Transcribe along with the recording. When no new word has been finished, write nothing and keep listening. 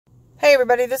Hey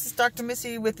everybody, this is Dr.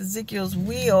 Missy with Ezekiel's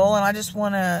Wheel, and I just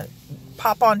want to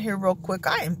pop on here real quick.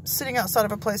 I am sitting outside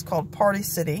of a place called Party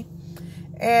City,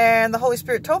 and the Holy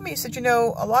Spirit told me, he said, you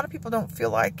know, a lot of people don't feel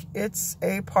like it's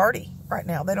a party right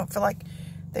now. They don't feel like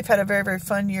they've had a very, very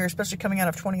fun year, especially coming out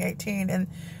of 2018, and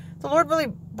the Lord really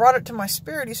brought it to my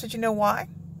spirit. He said, you know why?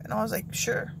 And I was like,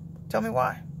 sure, tell me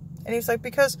why. And he's like,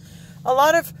 because a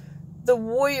lot of the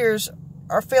warriors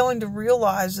are failing to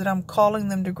realize that I'm calling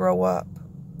them to grow up.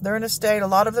 They're in a state, a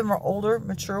lot of them are older,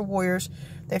 mature warriors.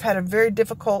 They've had a very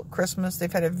difficult Christmas.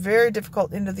 They've had a very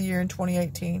difficult end of the year in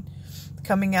 2018,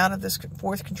 coming out of this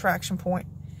fourth contraction point.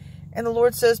 And the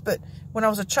Lord says, but when I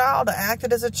was a child, I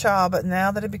acted as a child, but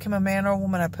now that I become a man or a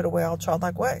woman, I put away all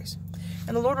childlike ways.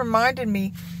 And the Lord reminded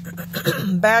me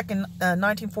back in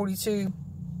 1942,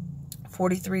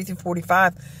 43 through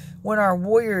 45, when our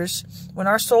warriors, when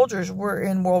our soldiers were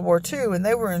in World War II, and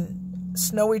they were in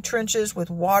snowy trenches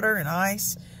with water and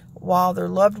ice, while their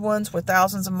loved ones were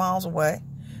thousands of miles away.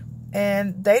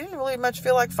 And they didn't really much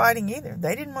feel like fighting either.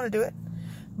 They didn't want to do it.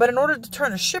 But in order to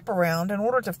turn a ship around, in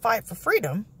order to fight for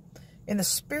freedom, in the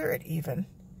spirit even,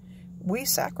 we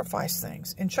sacrifice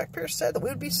things. And Chuck Pierce said that we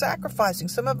would be sacrificing.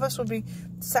 Some of us would be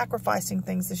sacrificing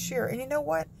things this year. And you know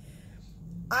what?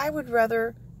 I would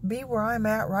rather be where I'm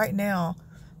at right now,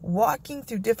 walking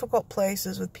through difficult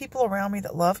places with people around me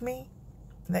that love me,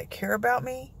 and that care about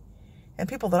me, and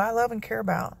people that I love and care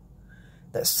about,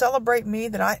 that celebrate me,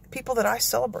 people that I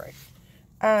celebrate,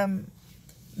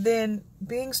 than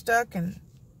being stuck in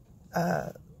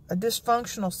a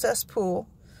dysfunctional cesspool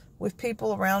with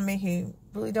people around me who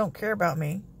really don't care about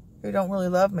me, who don't really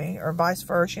love me, or vice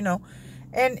versa, you know.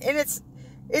 And it's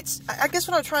I guess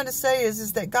what I'm trying to say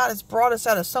is that God has brought us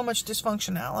out of so much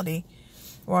dysfunctionality.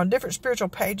 We're on different spiritual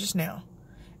pages now.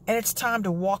 And it's time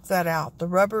to walk that out. The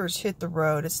rubber has hit the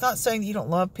road. It's not saying that you don't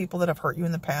love people that have hurt you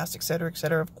in the past, etc.,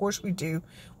 etc. Of course we do.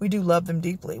 We do love them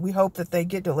deeply. We hope that they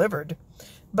get delivered.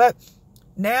 But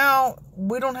now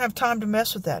we don't have time to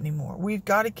mess with that anymore. We've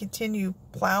got to continue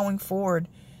plowing forward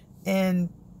and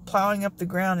plowing up the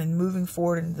ground and moving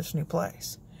forward into this new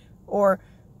place. Or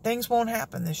things won't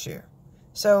happen this year.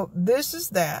 So this is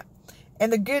that.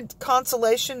 And the good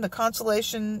consolation, the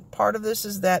consolation part of this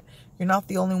is that you're not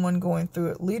the only one going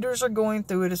through it. Leaders are going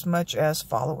through it as much as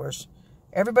followers.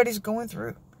 Everybody's going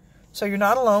through. So you're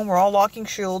not alone. We're all locking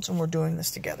shields and we're doing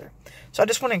this together. So I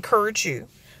just want to encourage you.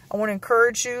 I want to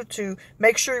encourage you to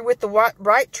make sure you're with the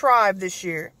right tribe this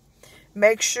year.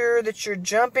 Make sure that you're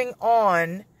jumping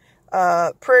on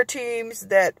prayer teams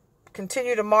that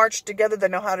continue to march together. They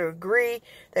know how to agree.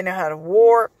 They know how to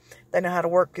war. They know how to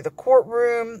work through the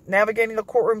courtroom, navigating the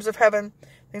courtrooms of heaven,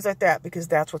 things like that, because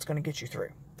that's what's going to get you through.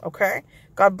 Okay?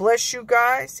 God bless you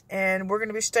guys, and we're going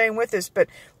to be staying with this. But,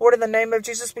 Lord, in the name of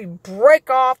Jesus, we break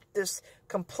off this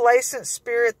complacent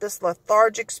spirit, this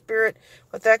lethargic spirit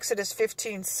with Exodus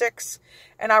 15:6,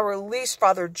 and I release,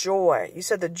 Father, joy. You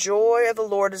said the joy of the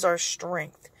Lord is our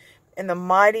strength. In the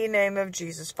mighty name of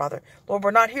Jesus, Father. Lord,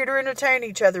 we're not here to entertain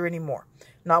each other anymore.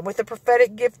 Not with the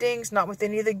prophetic giftings, not with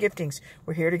any of the giftings.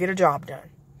 We're here to get a job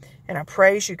done. And I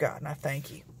praise you, God, and I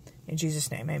thank you. In Jesus'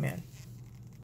 name, amen.